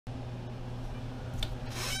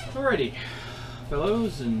Alrighty,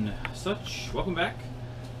 fellows and such, welcome back,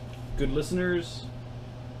 good listeners,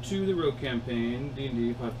 to the Rogue Campaign,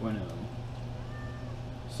 D&D 5.0,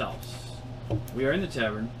 South. We are in the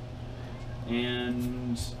tavern,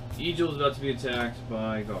 and Egil is about to be attacked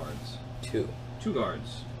by guards. Two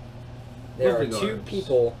guards. There are Lovely two guards.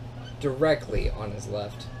 people directly on his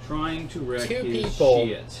left. Trying to wreck Two his people.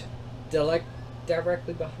 shit.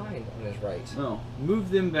 Directly behind on his right. No, move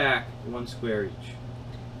them back 1 square each.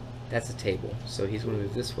 That's a table, so he's going to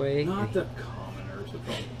move this way. Not the commoners,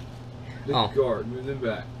 the Oh. guard, move them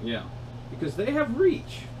back, yeah. Because they have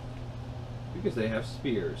reach. Because they have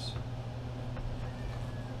spears.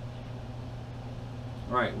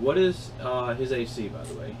 Alright, what is his AC, by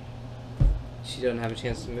the way? She doesn't have a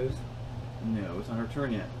chance to move? No, it's not her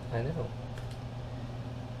turn yet. I know.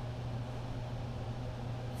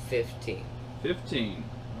 15. 15.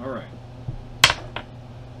 Alright.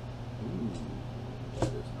 Ooh, that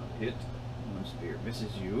does not hit. One spear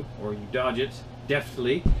misses you, or you dodge it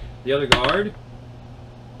deftly. The other guard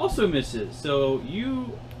also misses. So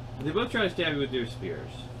they both try to stab you with their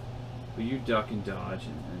spears. But you duck and dodge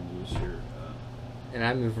and use your And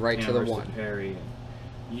I move right to the hammers one. parry.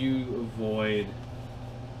 And you avoid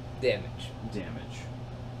Damage. damage.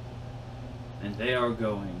 And they are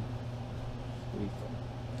going lethal.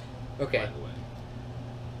 Okay. By the way.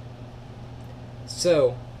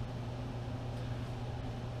 So,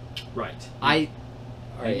 Right. Alright,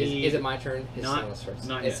 need- is it my turn? It's Not, someone else's turn.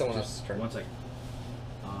 not It's yet. someone Just else's turn. 1 second.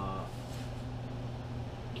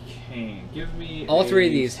 Kane, give me All a three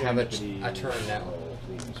of these have a serendipity turn now. roll,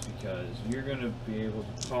 please, because you're gonna be able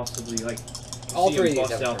to possibly you All see three him of these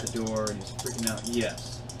bust have a out the door and he's freaking out.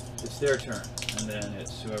 Yes, it's their turn, and then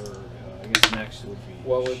it's whoever. I guess next would be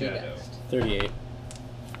What would be Shadow. next? 38.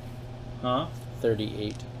 Huh?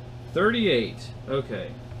 38. 38.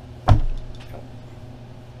 Okay.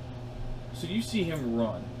 So you see him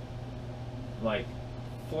run, like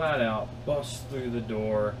flat out, bust through the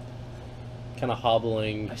door. Kind of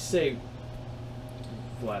hobbling. I say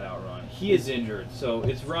flat out run. He is injured, so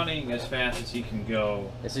it's running as fast as he can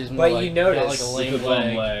go. This is But more you like, notice- like a With lame a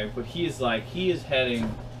bum leg. leg. But he is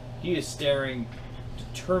staring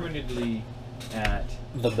determinedly at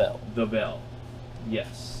The bell. the bell.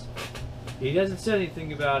 Yes. He hasn't said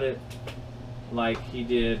anything about it like he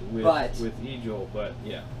did with Egil, but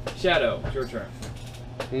yeah. Shadow, it's your turn.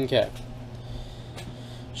 Okay.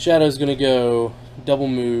 Shadow's gonna go double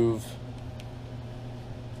move.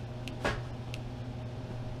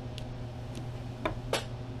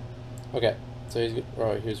 Okay, so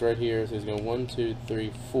he's right here. So he's going 1, 2,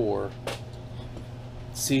 3, 4.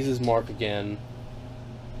 Sees his mark again.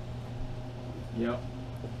 Yep.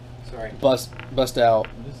 Sorry. Bust out.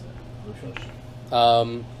 What is that? Potion?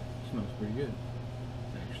 Smells pretty good,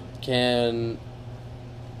 actually. Can.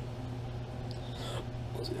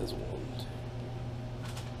 Let's see, that's 1,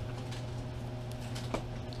 2.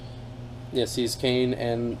 Yeah, sees Kane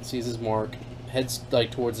and sees his mark. Heads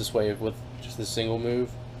like towards this way with just a single move.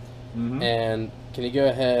 Mm-hmm. And can you go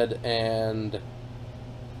ahead and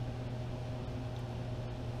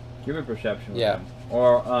Give me perception. Yeah. With him.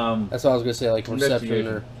 Or that's what I was gonna say, like perception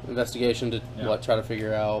or Investigation. investigation to Yeah. try to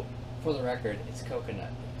figure out. For the record, it's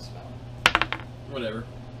coconut smell. whatever.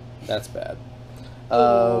 That's bad.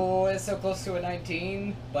 Oh, it's so close to a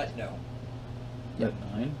 19, but no. Yep.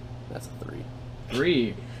 9. That's a 3.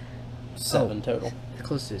 3. 7 total. It's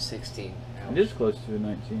close to a 16. It is close to a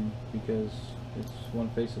 19 because it's one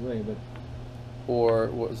face away, but Or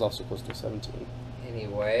what was also close to 17.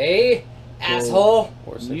 Anyway, asshole,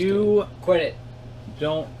 Or 16. you quit it.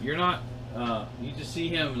 don't. You're not. You just see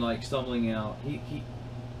him like stumbling out. He.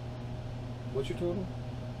 What's your total?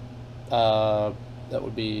 That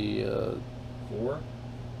would be 4.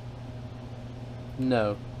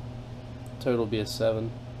 no. Total would be a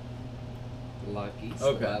 7. Lucky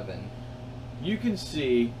Okay. 11. You can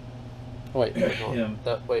see Wait, hold on. him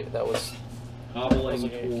That was hobbling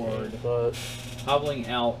okay, toward, but hobbling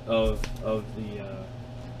out of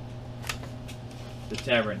the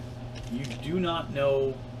tavern. You do not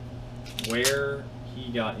know where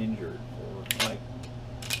he got injured, or like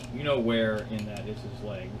you know where in that is his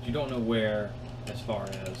leg, but you don't know where as far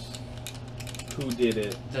as who did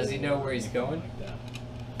it. Does he know or where he's anything going? Like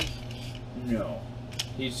that. No,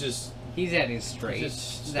 he's just He's straight.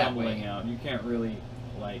 just that stumbling way. out. You can't really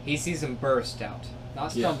like. He sees him burst out.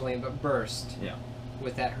 Not Yeah. stumbling, but burst Yeah,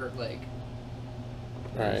 with that hurt leg.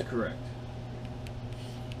 that is Alright. correct.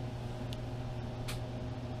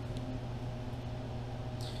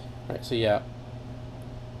 Alright, so yeah.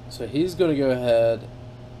 So he's gonna go ahead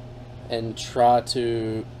and try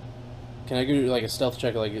to. Can I do like a stealth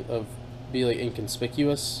check, like of be like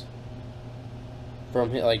inconspicuous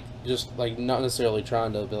from him, like just like not necessarily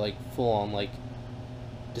trying to be like full on like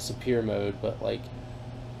disappear mode, but like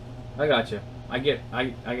I got you. I get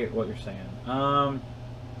what you're saying.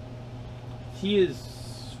 He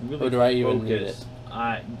is really or do I even need it?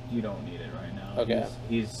 focused. You don't need it right now. Okay.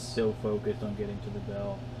 He's so focused on getting to the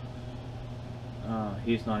bell.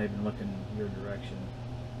 He's not even looking your direction.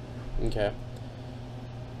 Okay.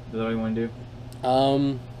 Is that what you want to do?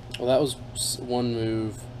 Well, that was one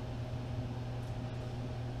move.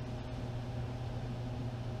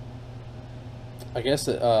 I guess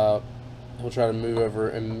that he'll try to move over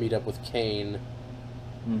and meet up with Kane,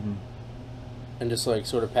 Mm-hmm. and just like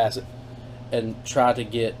sort of pass it, and try to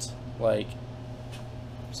get like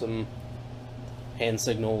some hand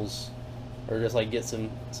signals, or just like get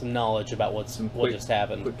some knowledge about what just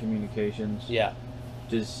happened. Quick communications. Yeah.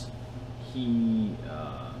 Does he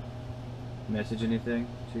message anything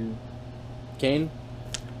to Kane?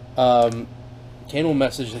 Kane will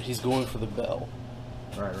message that he's going for the bell.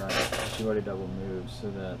 Right. She already double moved,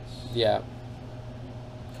 so that's... Yeah.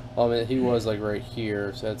 Well, I mean, he was like right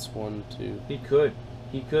here, so that's 1, 2. He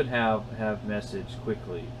could have message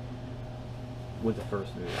quickly with the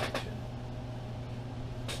first move action.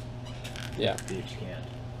 Yeah. Bitch can't.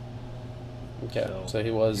 Okay. So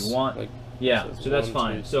he was you want, like, yeah. so So that's 1,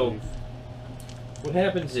 fine. 2, So 3. what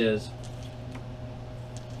happens is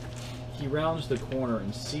he rounds the corner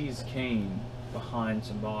and sees Kane behind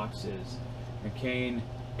some boxes, and Kane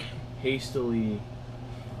hastily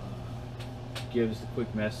gives the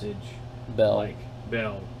quick message, Bell. like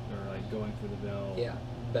bell, or like going for the bell. Yeah,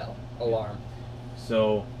 bell, alarm.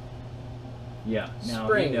 So, yeah, now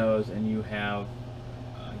Spring. he knows, and you have,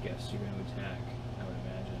 I guess you're going to attack, I would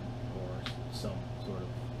imagine, or some sort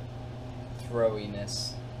of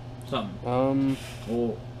Throwiness. something.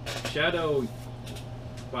 Well, Shadow,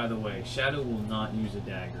 by the way, Shadow will not use a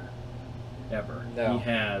dagger, ever. No. He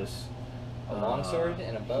has A longsword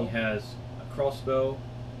and a bow? He has a crossbow,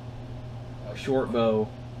 a short bow,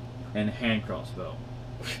 and a hand crossbow.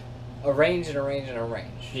 A range and a range and a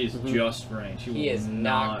range. He is just range. He is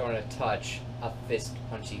not going to touch a fist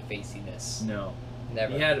punchy faciness. No.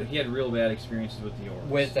 Never. He had real bad experiences with the orcs.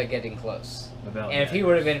 With getting close. About and if he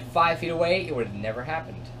would have been 5 feet away, it would have never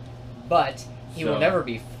happened. But he will never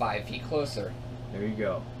be 5 feet closer. There you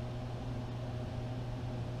go.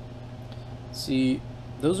 See,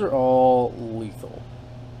 those are all lethal.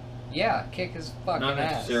 Yeah, kick his fucking Not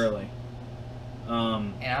ass. necessarily.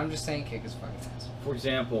 And I'm just saying kick his fucking ass. For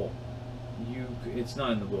example, it's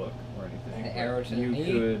not in the book or anything. An arrow to the knee?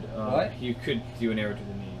 Could, What? You could do an arrow to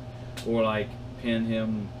the knee. Or, like, pin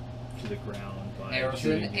him to the ground by Arrow to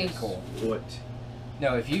shooting the his ankle. foot.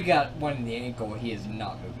 No, if you got one in the ankle, he is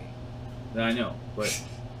not moving. I know, but...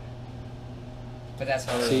 But that's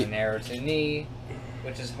harder See- than an arrow to the knee,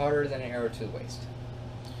 which is harder than an arrow to the waist.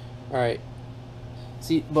 Alright.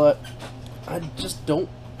 See, but I just don't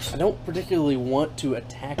particularly want to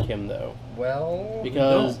attack him though. Well,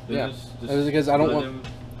 Because Just because I don't let want him-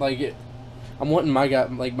 like it, I'm wanting my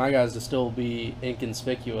guys to still be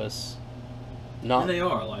inconspicuous. Not And they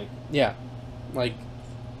are, like... yeah, like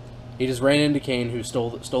he just ran into Kane who stole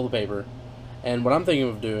the paper, and what I'm thinking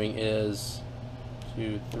of doing is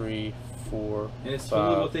 2, 3, 4, And it's 5,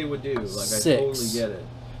 totally what they would do. Like, 6. I totally get it.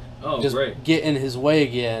 Oh, just great. get in his way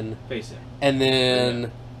again, Face him. and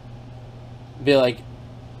then be like,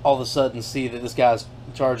 all of a sudden see that this guy's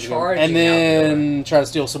charging him, and Charging then try to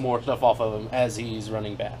steal some more stuff off of him as he's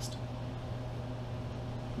running past,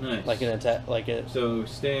 Nice. like an attack, like a So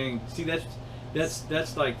staying... See,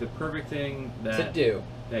 that's like the perfect thing to do.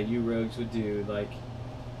 that you rogues would do. Like,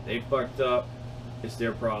 they fucked up. It's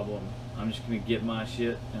their problem. I'm just gonna get my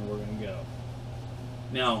shit and we're gonna go.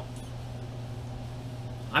 Now,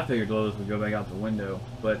 I figured Lois would go back out the window,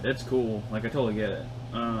 but that's cool. Like, I totally get it.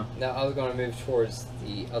 Now I was going to move towards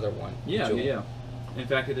the other one. Yeah, Jewel. yeah. In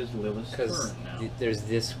fact, it is Lilith's Because turn now. there's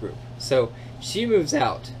this group. So she moves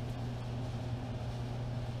out.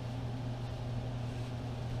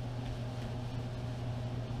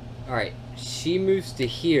 Alright, she moves to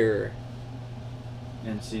here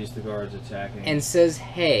And sees the guards attacking. and says,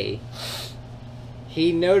 hey.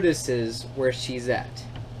 He notices where she's at.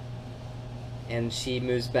 And she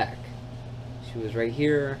moves back. She was right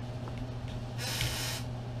here.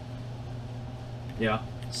 Yeah.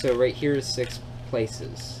 So right here is 6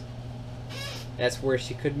 places. That's where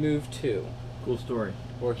she could move to. Cool story.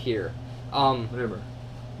 Or here. Whatever.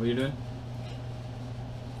 What are you doing?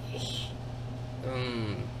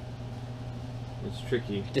 It's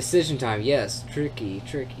tricky. Decision time, yes. Tricky.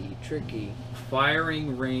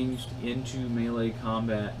 Firing ranged into melee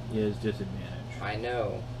combat is disadvantage. I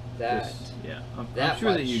know. that. Just, yeah, I'm that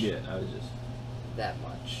sure that much. you did. I was just. That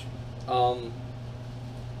much.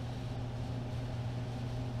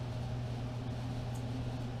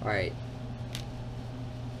 Alright.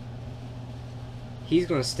 He's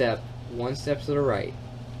gonna step one step to the right.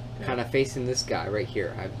 Okay. Kind of facing this guy right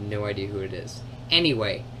here. I have no idea who it is.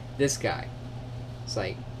 Anyway, this guy. It's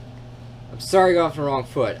like, I'm sorry I got off the wrong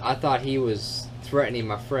foot. I thought he was threatening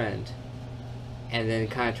my friend. And then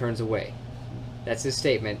kind of turns away. That's his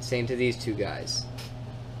statement. Same to these two guys.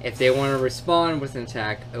 If they want to respond with an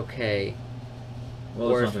attack, okay. Well,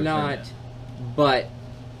 Or it's if not their not, turn but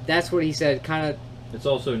that's what he said, kind of yet. It's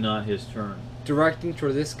also not his turn. directing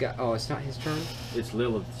toward this guy. Oh, it's not his turn? It's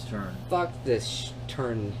Lilith's turn. Fuck this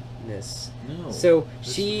turnness. No. So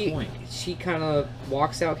that's the point. she kind of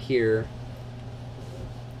walks out here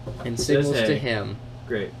and Says, signals to "Hey." him.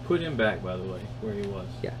 Great. Put him back, by the way, where he was.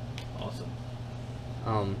 Yeah. Awesome.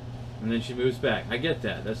 Um, And then she moves back. I get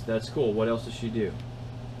that. That's cool. What else does she do?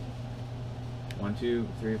 1, 2,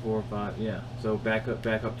 3, 4, 5. Yeah. So back up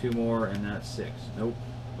 2 more, and that's 6. Nope.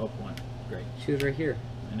 Up 1. Great. she was right here.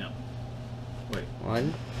 I know. Wait.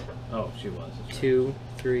 1, Oh, she was. That's right. 2,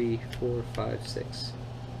 3, 4, 5, 6.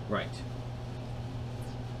 Right.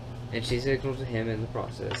 And she signals to him in the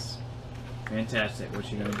process. Fantastic. What's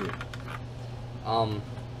she gonna do?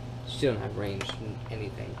 She doesn't have ranged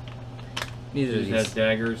anything. Neither She of just has these.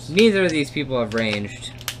 daggers. Neither of these people have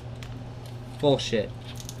ranged. Bullshit.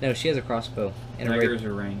 No, she has a crossbow. And Daggers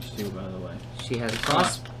are ranged too, by the way. she has a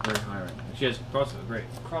Very high range. She has crossbow. Great.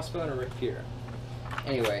 crossbow and a rapier.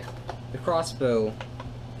 Anyway, the crossbow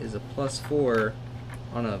is a +4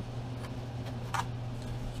 on a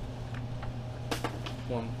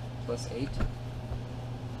 1 + 8.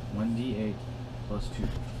 1d8 plus 2.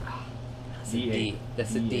 That's a D.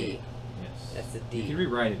 That's a D. Yes. That's a D. You can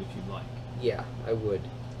rewrite it if you'd like. Yeah, I would.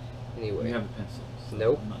 Anyway, You have a pencil. So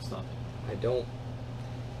Nope. I'm not stopping. I don't.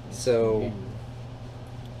 So, You-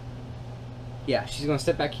 yeah, she's gonna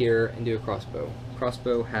step back here and do a crossbow.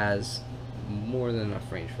 Crossbow has more than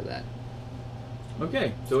enough range for that.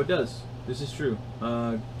 Okay, so it does. This is true.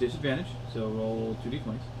 Disadvantage. So roll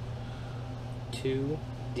 2d20s. 2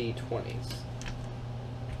 D20s.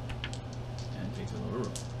 And take a lower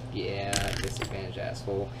roll. Yeah, disadvantage,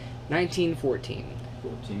 asshole. 19, 14.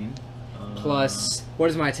 14. Plus, what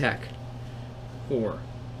is my attack? 4.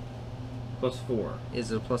 Plus 4.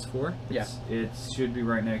 Is it a +4? It should be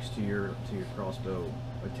right next to your crossbow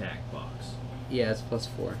attack box. Yeah, it's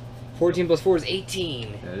 +4. 14 plus 4 is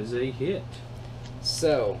 18. That is a hit.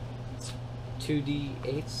 So,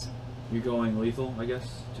 2d8s? You're going lethal, I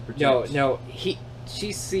guess, to protect. No,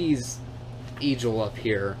 she sees Egil up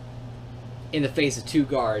here in the face of 2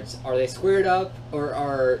 guards. Are they squared up, or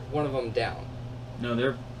are one of them down? No,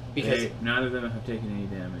 they're Because neither of them have taken any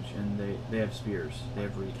damage, and they have spears. They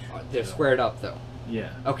have reach. they're so- squared up, though. Yeah.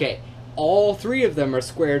 Okay, all 3 of them are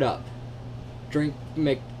squared up. Drink,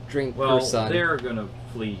 Well, her son. they're gonna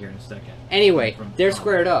flee here in a second. Anyway, From they're combat.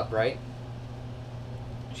 squared up, right?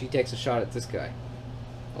 She takes a shot at this guy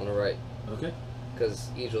on the right, Okay. because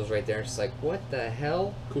Egil's right there. And she's like, "What the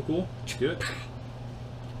hell?" Cool. Do it.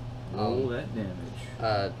 Roll that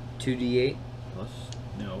damage. 2d8, Plus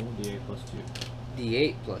d8 plus 2.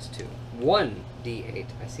 d8 plus 2, 1d8.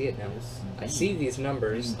 I see it now. Yes, I indeed. see these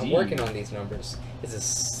numbers. I'm Indeed. working on these numbers. It's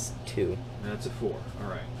a 2. That's a 4. All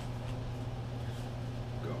right.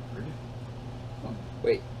 Guard.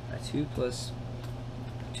 Wait, a 2 plus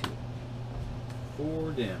 2.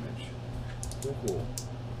 4 damage. Cool.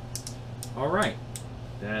 All right.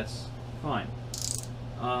 That's fine.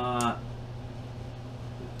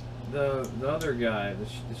 The other guy,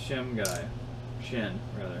 the Shen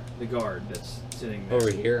rather, the guard that's sitting there.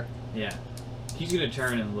 Over here. Yeah. He's gonna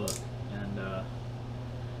turn and look and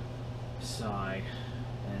sigh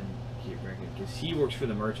and get ready because he works for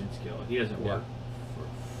the Merchants Guild. He doesn't work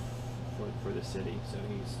for the city, so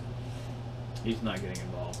he's not getting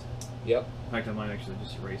involved. Yep. In fact, I might actually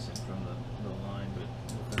just erase him from the line, but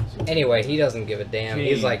we'll kind of see what Anyway, he doesn't give a damn. Kane.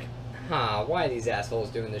 He's like, why are these assholes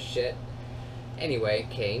doing this shit? Anyway,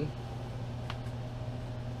 Kane.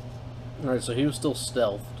 Alright, so he was still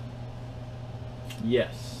stealthed.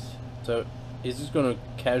 Yes. So he's just gonna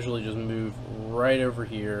casually just move right over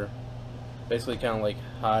here. Basically kind of like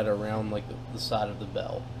hide around like the side of the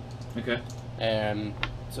bell. Okay. And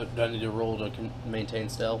so do I need to roll to maintain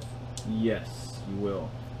stealth? Yes, you will.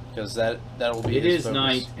 Because that will be It his is focus.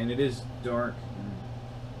 night and it is dark.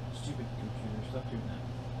 Stupid computer, stop doing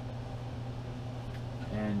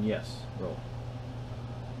that. And yes, roll.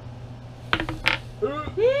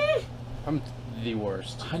 I'm the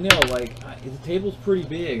worst. I know, like the table's pretty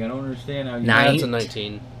big. I don't understand how you. Nine. That's a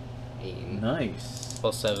 19. 14. Nice.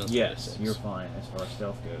 Plus 7. Yes, 6. you're fine as far as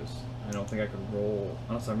stealth goes. I don't think I could roll,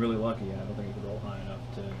 unless I'm really lucky. I don't think I could roll high enough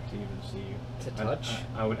to even see you. To touch?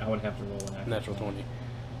 I would have to roll an Natural 20.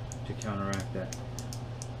 to counteract that.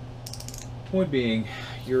 Point being,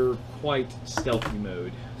 you're quite stealthy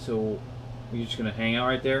mode. So you're just gonna hang out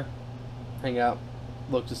right there. Hang out.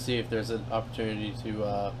 Look to see if there's an opportunity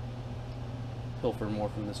to pilfer more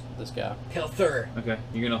from this guy. Pilfer! Okay,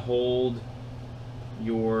 you're gonna hold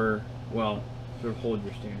your sort of hold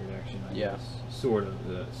your standard action. I Yeah. guess, sort of,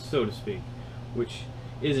 so to speak, which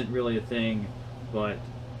isn't really a thing, but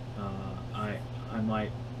I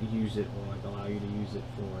might use it, or like allow you to use it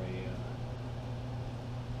for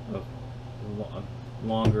a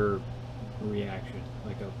longer reaction,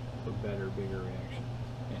 like a better, bigger reaction,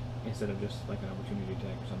 instead of just like an opportunity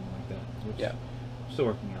attack or something like that. Which, Yeah. still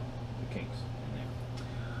working out the kinks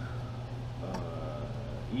in there.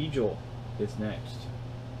 Egil is next.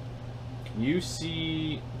 You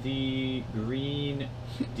see the green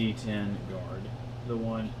D10 guard, the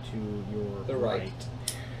one to your The right.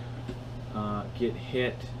 get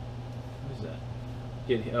hit. What is that?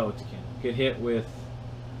 It's a cannon. Get hit with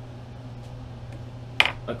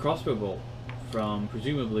a crossbow bolt from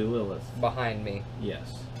presumably Lilith. Behind me.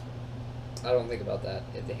 Yes. I don't think about that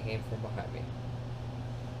if they came from behind me.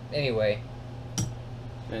 Anyway,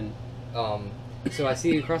 And so I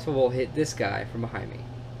see a crossbow bolt hit this guy from behind me.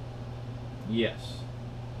 Yes.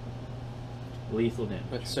 Lethal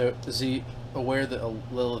damage. so is he aware that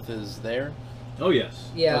Lilith is there? Oh yes.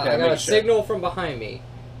 Yeah, Okay, I got a make sure. signal from behind me.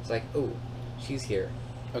 It's like, oh, she's here.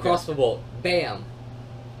 Okay. Crossbow bolt, bam.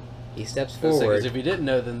 He steps Because forward. if he didn't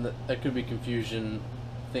know, then that could be confusion,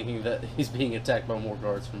 thinking that he's being attacked by more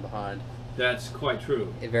guards from behind. That's quite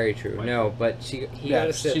true. Very true. Quite No, true. but he got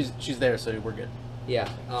a sit. she's there, so we're good. Yeah.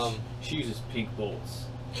 She uses pink bolts.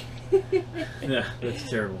 Yeah, that's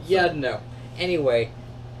terrible. Yeah. No. Anyway,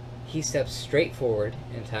 he steps straight forward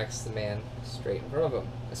and attacks the man straight in front of him,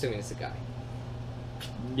 assuming it's a guy.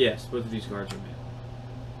 Yes, both of these guards are male.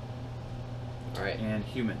 All right. And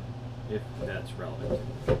human, if that's relevant.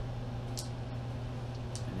 And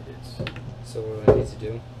it is. So what do I need to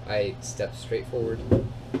do? I step straight forward, You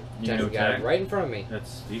attack know the guy attack. right in front of me.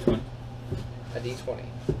 That's D20 A D20.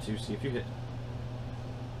 to see if you hit.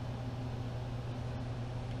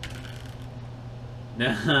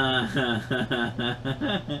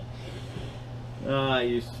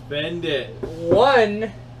 You spend it.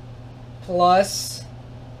 1 plus.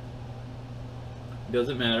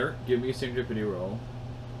 Doesn't matter. Give me a serendipity roll.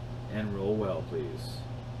 And roll well, please.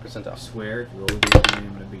 I Percentile. swear, if you roll a D20,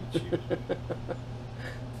 I'm gonna beat you.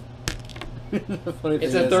 The funny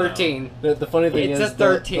It's thing a is, 13. The funny thing It's is a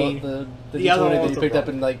 13. The The other D20 one that was you a picked up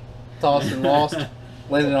roll. and like tossed and lost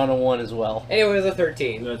landed on a 1 as well. Anyway, it was a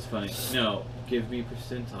 13. That's funny. No, give me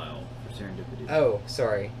percentile for serendipity. Oh,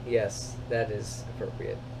 sorry. Yes, that is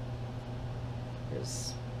appropriate.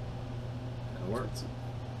 There's That'll work.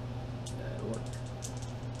 That'll work.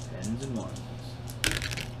 Tens and ones.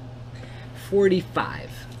 45.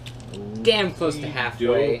 Damn close to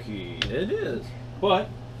halfway. Okey-dokey. It is, but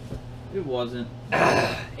it wasn't.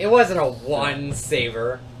 It wasn't a 1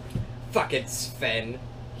 saver. Fuck it, Sven.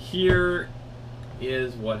 Here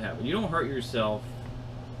is what happened. You don't hurt yourself,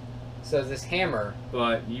 So this hammer.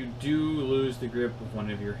 but you do lose the grip of one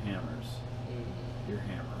of your hammers. Your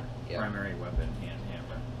hammer. Yeah. Primary weapon, hand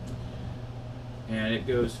hammer. And it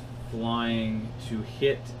goes flying to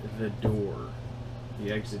hit the door.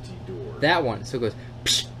 The exity door. That one. So it goes.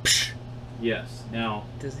 Psh, psh. Yes. Now,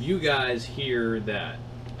 Does it- you guys hear that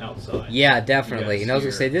outside. Yeah, definitely. You And I was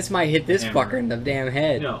gonna guys say hear this might hit this hammer. fucker in the damn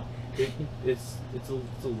head. No, it's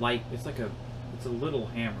a light. It's like it's a little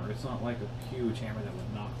hammer. It's not like a huge hammer that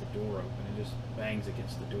would knock the door open. It just bangs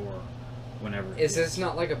against the door whenever. Is this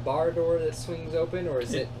not like a bar door that swings open, or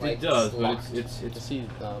is it like it does, but locked? it's To see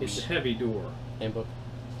it's a heavy door. handbook.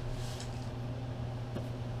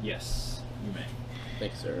 Yes, you may.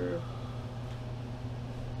 Thanks, sir.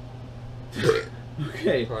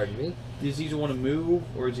 Okay. Pardon me. Does he want to move,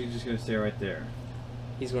 or is he just going to stay right there?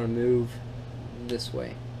 He's gonna move this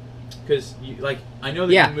way. Because I know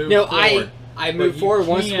that Yeah. you move No, forward. I but moved you forward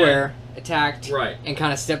 1 can't- square, attacked, Right. and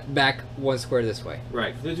kind of stepped back 1 square this way.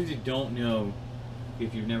 Right. For those of you who don't know,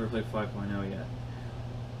 if you've never played 5.0 yet,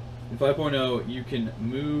 in 5.0 you can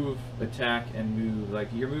move, attack, and move. Like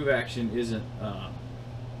your move action isn't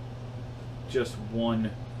just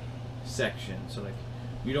one section. So like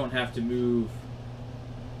you don't have to move.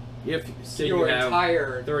 If say Your you have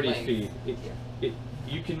entire 30 length. feet,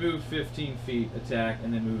 you can move 15 feet, attack,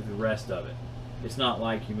 and then move the rest of it. It's not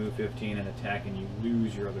like you move 15 and attack and you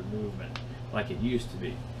lose your other movement like it used to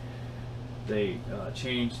be. they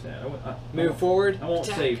changed that. Move forward. I won't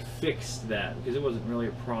attack. say fixed that because it wasn't really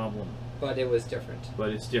a problem, But it was different. but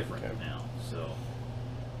it's different Okay. now. So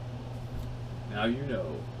now you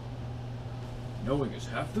know. Knowing is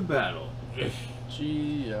half the battle.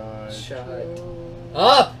 G.I. Shut Joe.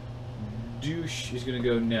 up! Douche is going to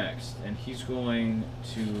go next, and he's going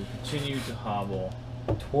to continue to hobble.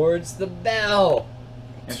 Towards the bell.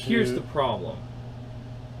 And here's the problem.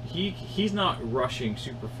 He's not rushing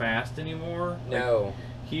super fast anymore. No.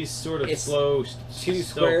 He's sort of It's slow. 2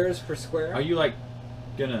 squares per square? Are you like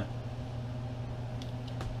gonna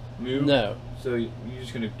move? No. So you're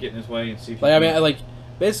just gonna get in his way and see if Like, I you mean, like,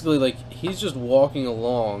 basically, like, he's just walking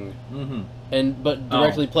along, Mm-hmm. but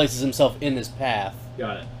directly places himself in this path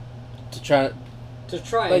Got it. to try. To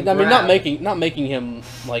try Like, and I mean, grab. not making him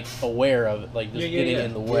like aware of it, like just getting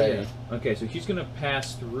in the way. Yeah. Okay, so he's gonna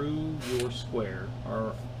pass through your square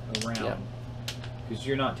or around, Yeah. because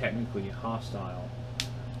you're not technically hostile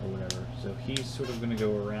or whatever. So he's sort of gonna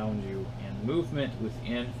go around you, and movement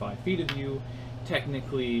within 5 feet of you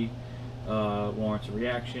technically warrants a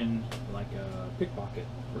reaction, like a pickpocket,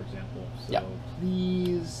 for example. So Yeah.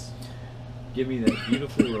 please give me that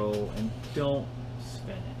beautiful roll and don't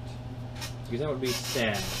spin it, because that would be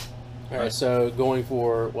sad. All right, so going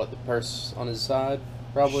for what, the purse on his side,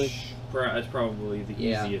 probably. That's probably the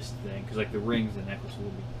Yeah. easiest thing, because like the rings and necklace will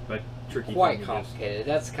be like tricky. Quite thing to just- complicated.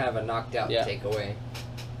 That's kind of a knocked out Yeah. takeaway.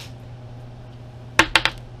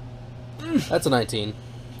 That's a 19.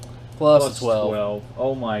 Plus Plus 12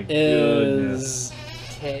 Oh my goodness.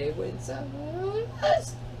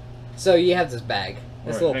 is So you have this bag,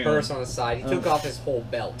 this Alright, little hang purse on. on the side. He took off his whole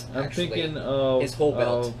belt. I'm actually. thinking of His whole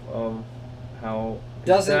belt. of how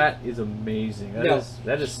Doesn't- that is amazing. No.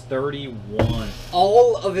 That is 31.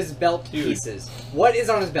 all of his belt Dude. pieces. What is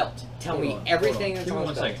on his belt? Tell Hold me on, everything hold that's on. on Give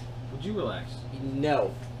his me belt. 1 second. Would you relax?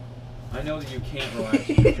 No. I know that you can't relax.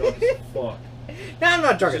 You're drunk as fuck. No, I'm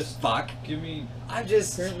not drunk as Just- fuck. Give me. I'm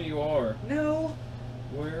just. Apparently you are. No.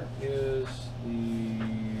 Where is the?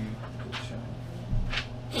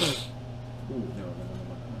 Ooh,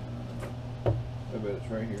 no. I bet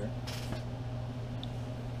it's right here.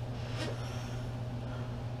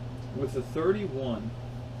 With the 31.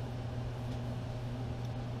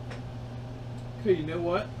 Okay, you know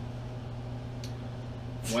what?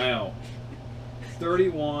 Wow.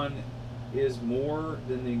 31 is more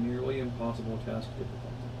than the nearly impossible task difficulty.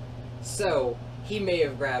 So he may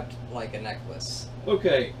have grabbed like a necklace.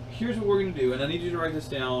 Okay, here's what we're gonna do, and I need you to write this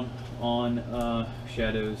down on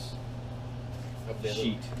Shadow's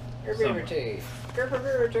sheet. somewhere.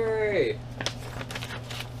 Gerberty.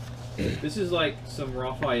 This is like some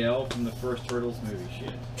Raphael from the first Turtles movie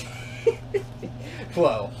shit.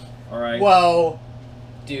 Whoa. Alright? Whoa.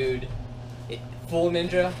 Dude. Full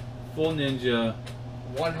ninja. Full ninja.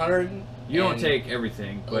 100. You don't take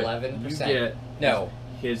everything, but 11%. you get No.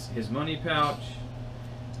 his money pouch,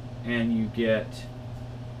 and you get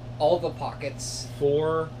All the pockets.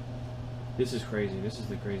 4. This is crazy. This is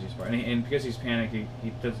the craziest part. And because he's panicked, he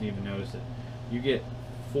doesn't even notice it. You get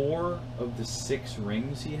 4 of the 6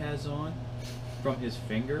 rings he has on from his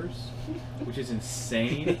fingers, which is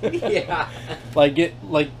insane. Yeah.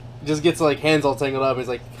 just gets like hands all tangled up. He's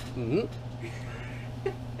like, mm-hmm.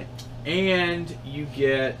 And you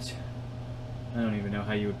get, I don't even know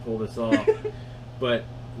how you would pull this off, but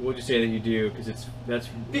we'll just say that you do, because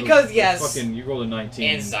Because, yes. fucking, you rolled a 19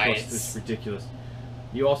 And plus science. it's ridiculous.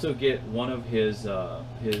 You also get one of his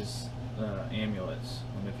amulets,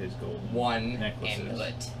 one of his golden One necklaces.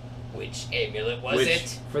 amulet. Which amulet was Which,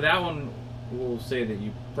 it? for that one, we'll say that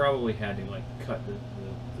you probably had to like cut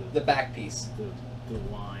The back piece. the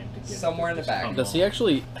line to get Somewhere it in the to back. come Does he off.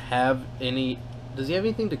 actually have any? Does he have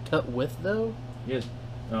anything to cut with though? Yes.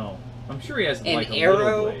 Oh, I'm sure he has An like a little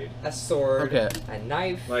arrow, blade. a sword, Okay. a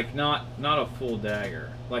knife. Like not a full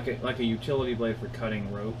dagger, like a utility blade for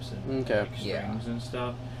cutting ropes and Okay. like, strings Yeah. and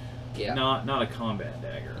stuff. Yeah. Not a combat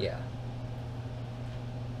dagger. Yeah.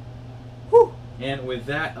 And with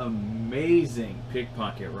that amazing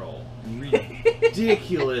pickpocket roll,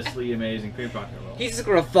 ridiculously amazing pickpocket roll, He's just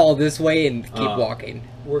gonna fall this way and keep walking.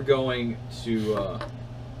 we're going to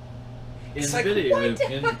in It's the like, video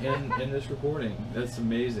what? in this recording. That's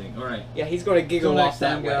amazing. All right. Yeah, he's gonna giggle Until off next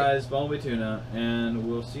that time, way. guys. Bumblebee Tuna, and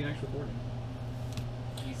we'll see you next recording.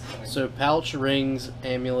 So pouch, rings,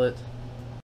 amulet,